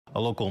A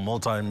local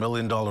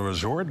multi-million-dollar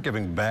resort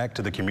giving back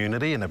to the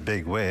community in a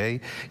big way.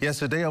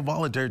 Yesterday, a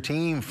volunteer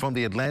team from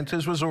the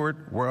Atlantis Resort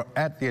were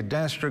at the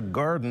Ardastra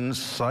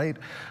Gardens site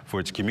for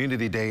its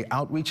Community Day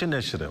Outreach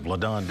Initiative.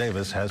 LaDon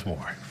Davis has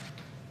more.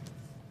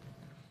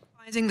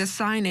 The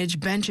signage,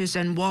 benches,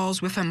 and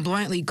walls with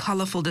flamboyantly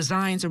colorful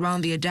designs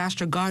around the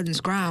Ardastra Gardens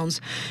grounds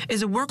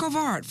is a work of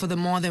art for the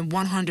more than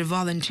 100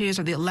 volunteers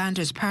of the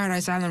Atlantis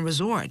Paradise Island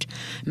Resort.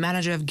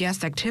 Manager of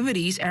guest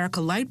activities, Erica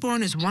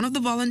Lightbourne, is one of the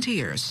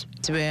volunteers.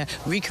 We're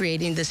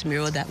recreating this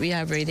mural that we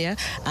have right here,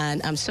 and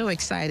I'm so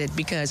excited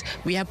because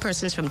we have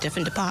persons from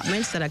different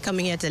departments that are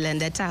coming here to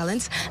lend their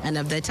talents and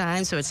of their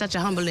time, so it's such a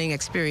humbling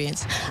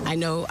experience. I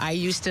know I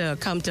used to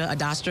come to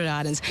Ardastra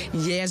Gardens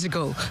years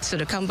ago, so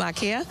to come back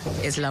here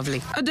is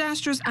lovely.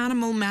 Adastra's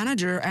animal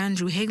manager,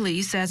 Andrew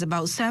Higley, says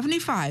about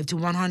 $75,000 to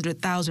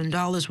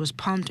 $100,000 was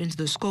pumped into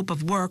the scope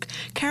of work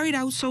carried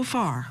out so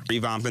far.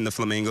 Revamping the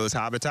flamingos'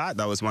 habitat,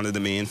 that was one of the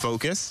main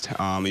focus.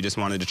 We just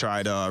wanted to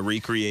try to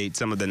recreate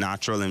some of the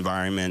natural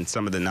environment,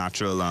 some of the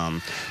natural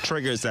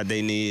triggers that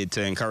they need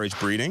to encourage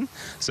breeding.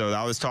 So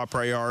that was top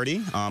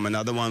priority.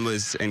 Another one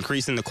was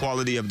increasing the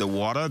quality of the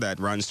water that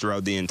runs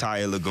throughout the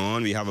entire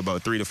lagoon. We have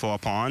about 3 to 4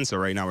 ponds, so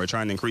right now we're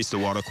trying to increase the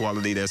water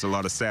quality. There's a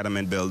lot of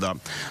sediment buildup.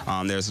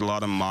 There's a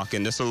lot of muck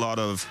and just a lot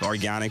of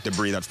organic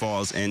debris that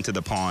falls into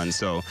the pond,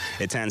 so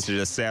it tends to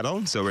just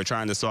settle. So we're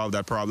trying to solve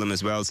that problem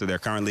as well. So they're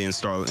currently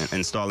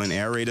installing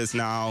aerators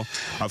now.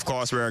 Of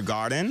course, we're a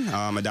garden.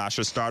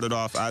 Ardastra started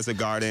off as a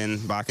garden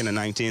back in the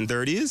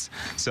 1930s.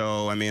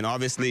 So I mean,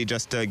 obviously,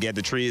 just to get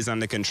the trees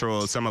under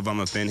control, some of them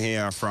have been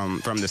here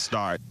from the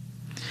start.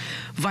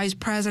 Vice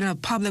President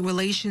of Public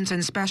Relations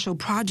and Special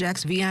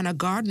Projects, Vienna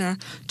Gardner,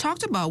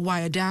 talked about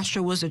why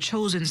Ardastra was the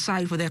chosen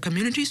site for their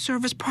community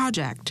service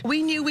project.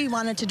 We knew we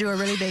wanted to do a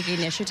really big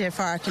initiative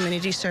for our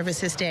Community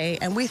Services Day,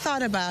 and we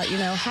thought about,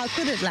 how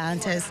could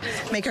Atlantis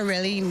make a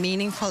really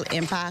meaningful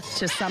impact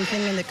to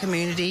something in the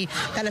community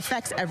that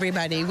affects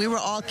everybody. We were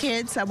all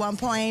kids at one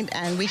point,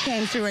 and we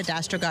came through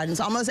Ardastra Gardens.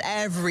 Almost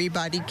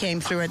everybody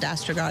came through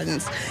Ardastra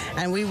Gardens,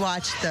 and we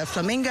watched the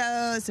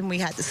flamingos, and we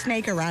had the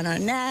snake around our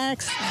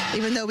necks,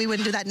 even though we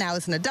wouldn't do that now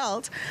as an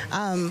adult,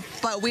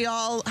 but we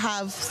all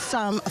have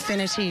some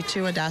affinity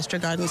to Ardastra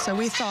Gardens, so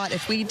we thought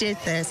if we did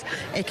this,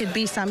 it could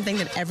be something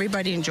that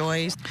everybody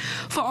enjoys.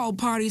 For all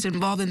parties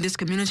involved in this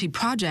community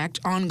project,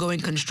 ongoing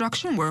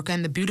construction work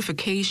and the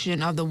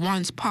beautification of the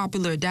once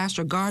popular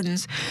Ardastra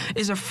Gardens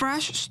is a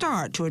fresh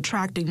start to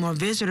attracting more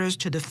visitors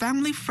to the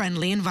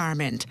family-friendly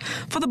environment.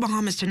 For the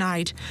Bahamas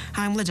Tonight,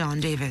 I'm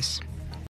LaDon Davis.